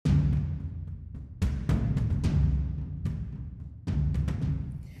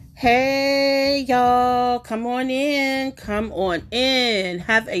Hey, y'all, come on in, come on in.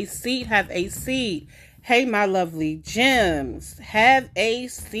 Have a seat, have a seat. Hey, my lovely gems, have a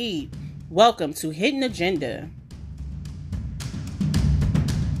seat. Welcome to Hidden Agenda.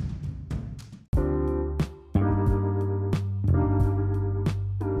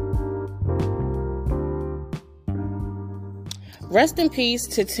 Rest in peace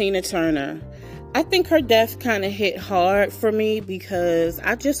to Tina Turner. I think her death kind of hit hard for me because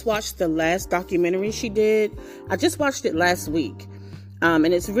I just watched the last documentary she did. I just watched it last week. And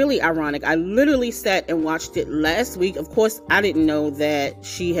it's really ironic. I literally sat and watched it last week. Of course, I didn't know that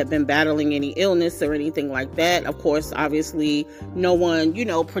she had been battling any illness or anything like that. Of course, obviously, no one,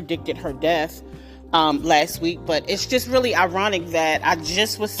 predicted her death last week. But it's just really ironic that I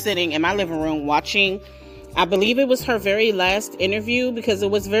just was sitting in my living room watching, I believe it was her very last interview because it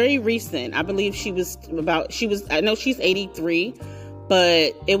was very recent. I believe I know she's 83,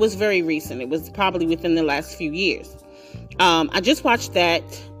 but it was very recent. It was probably within the last few years. I just watched that,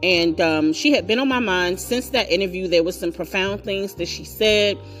 and she had been on my mind since that interview. There was some profound things that she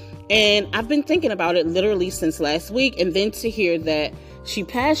said, and I've been thinking about it literally since last week. And then to hear that she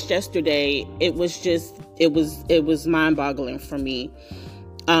passed yesterday, it was mind-boggling for me.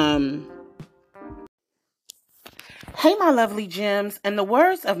 Hey, my lovely gems, in the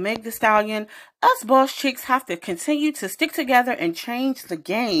words of Meg Thee Stallion, us boss chicks have to continue to stick together and change the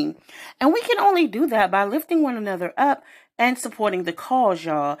game. And we can only do that by lifting one another up and supporting the cause,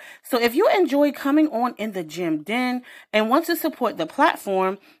 y'all. So if you enjoy coming on in the Gem Den and want to support the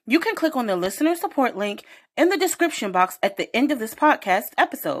platform, you can click on the listener support link in the description box at the end of this podcast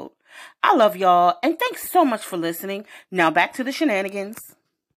episode. I love y'all, and thanks so much for listening. Now back to the shenanigans.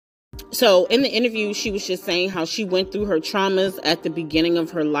 So in the interview, she was just saying how she went through her traumas at the beginning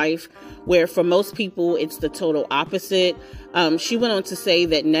of her life, where for most people, it's the total opposite. She went on to say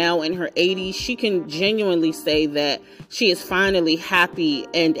that now in her 80s, she can genuinely say that she is finally happy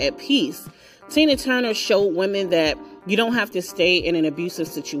and at peace. Tina Turner showed women that you don't have to stay in an abusive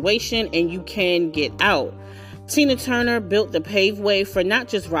situation and you can get out. Tina Turner built the paveway for not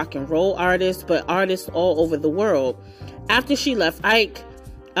just rock and roll artists, but artists all over the world. After she left Ike,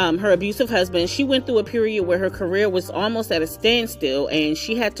 her abusive husband, she went through a period where her career was almost at a standstill and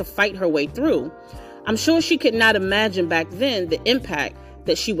she had to fight her way through. I'm sure she could not imagine back then the impact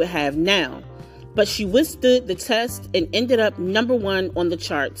that she would have now. But she withstood the test and ended up #1 on the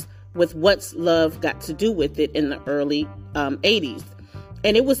charts with What's Love Got to Do With It in the early 80s.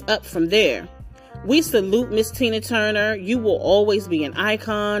 And it was up from there. We salute Miss Tina Turner. You will always be an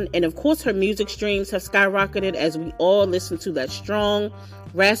icon. And of course, her music streams have skyrocketed as we all listen to that strong,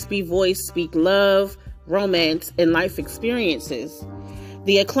 raspy voice speak love, romance, and life experiences.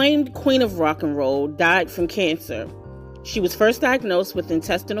 The acclaimed queen of rock and roll died from cancer. She was first diagnosed with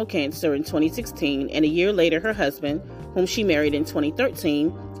intestinal cancer in 2016, and a year later, her husband, whom she married in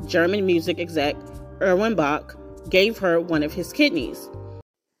 2013, German music exec Erwin Bach, gave her one of his kidneys.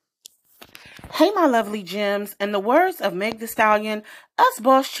 Hey, my lovely gems, in the words of Meg Thee Stallion, us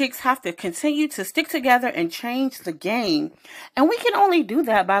boss chicks have to continue to stick together and change the game. And we can only do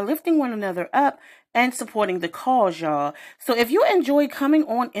that by lifting one another up and supporting the cause, y'all. So if you enjoy coming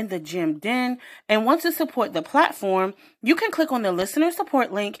on in the Gem Den and want to support the platform, you can click on the listener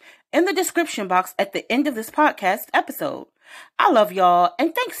support link in the description box at the end of this podcast episode. I love y'all,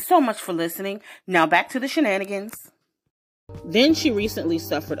 and thanks so much for listening. Now back to the shenanigans. Then she recently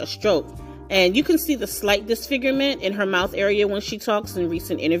suffered a stroke. And you can see the slight disfigurement in her mouth area when she talks in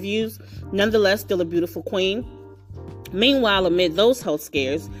recent interviews. Nonetheless, still a beautiful queen. Meanwhile, amid those health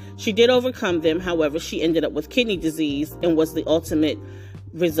scares, she did overcome them. However, she ended up with kidney disease and was the ultimate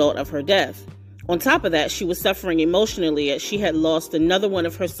result of her death. On top of that, she was suffering emotionally as she had lost another one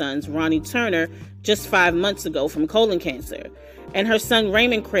of her sons, Ronnie Turner, just 5 months ago from colon cancer. And her son,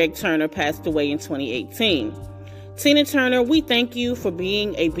 Raymond Craig Turner, passed away in 2018. Tina Turner, we thank you for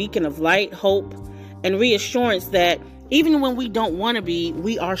being a beacon of light, hope, and reassurance that even when we don't want to be,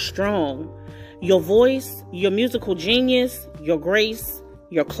 we are strong. Your voice, your musical genius, your grace,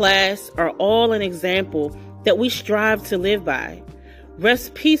 your class are all an example that we strive to live by.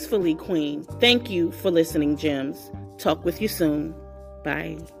 Rest peacefully, Queen. Thank you for listening, Gems. Talk with you soon.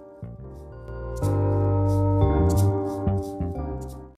 Bye.